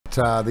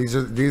these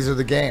are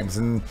the games,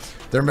 and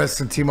they're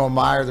missing Timo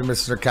Meyer, they're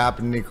missing their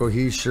captain Nico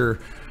Hischier,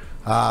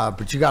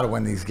 but you got to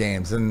win these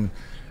games. And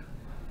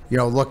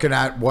looking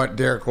at what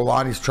Derek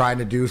Lalonde's trying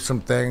to do,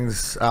 some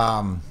things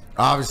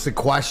obviously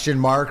question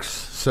marks.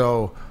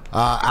 So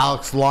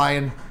Alex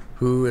Lyon,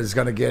 who is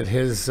going to get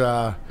his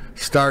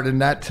start in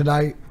net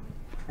tonight,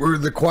 we're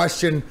the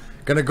question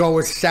going to go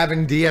with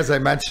 7D, as I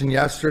mentioned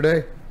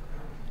yesterday.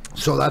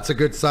 So that's a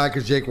good sign,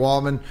 because Jake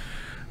Wallman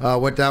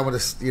went down with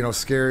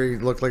a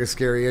looked like a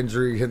scary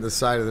injury, hitting the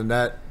side of the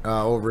net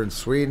over in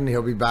Sweden.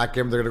 He'll be back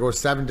in. They're going to go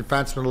 7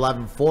 defensemen,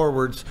 11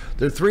 forwards.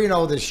 They're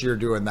 3-0 this year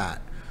doing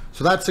that.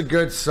 So that's a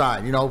good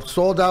sign.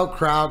 Sold out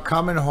crowd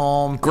coming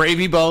home.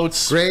 Gravy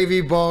boats.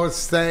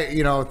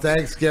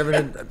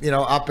 Thanksgiving,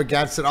 up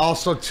against it.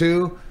 Also,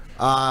 too,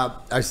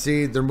 I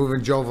see they're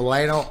moving Joe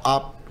Veleno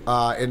up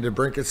into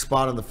Brinket's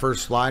spot on the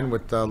first line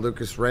with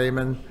Lucas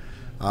Raymond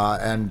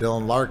and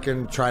Dylan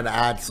Larkin, trying to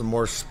add some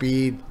more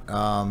speed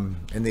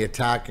in the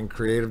attack and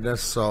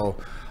creativeness. So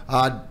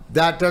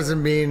that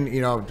doesn't mean,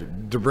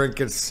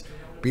 DeBrinket's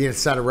being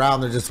set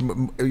around.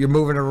 You're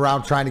moving it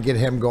around, trying to get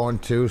him going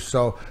too.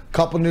 So a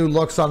couple new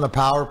looks on the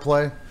power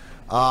play.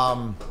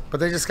 But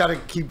they just got to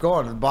keep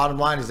going. The bottom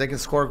line is they can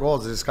score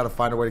goals. They just got to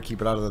find a way to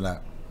keep it out of the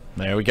net.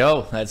 There we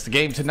go. That's the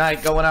game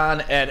tonight going on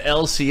at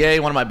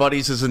LCA. One of my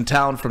buddies is in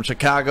town from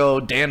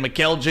Chicago, Dan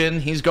McElgin.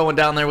 He's going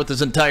down there with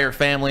his entire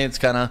family. It's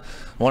kind of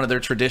one of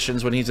their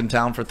traditions when he's in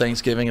town for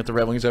Thanksgiving. If the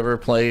Red Wings ever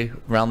play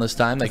around this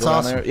time, they go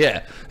down there.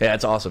 Yeah,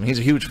 it's awesome. He's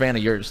a huge fan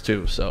of yours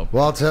too. So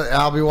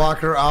I'll be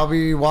walking around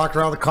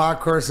the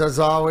concourse as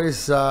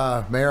always.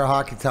 Mayor of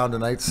Hockeytown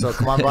tonight. So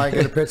come on by and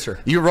get a picture.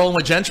 You rolling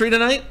with Gentry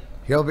tonight?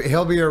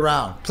 He'll be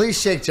around. Please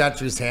shake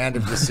Gentry's hand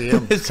if you see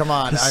him. Come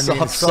on, so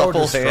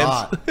distraught,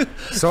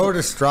 so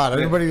distraught.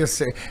 Everybody just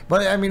say,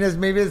 but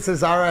maybe it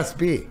says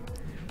RSB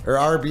or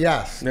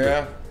RBS.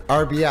 Yeah,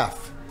 RBF,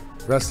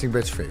 resting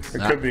bitch face.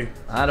 It could be.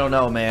 I don't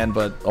know, man,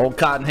 but old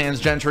Cotton Hands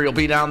Gentry will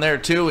be down there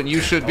too, and you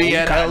should be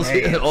at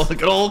LC.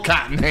 Good old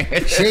Cotton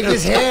Hands. Shake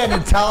his hand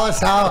and tell us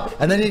how,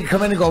 and then you can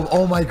come in and go,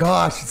 "Oh my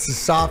gosh, it's the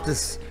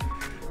softest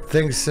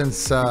thing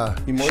since he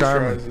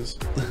moisturizes."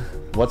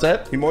 What's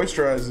that? He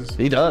moisturizes.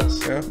 He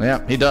does.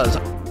 Yeah, he does.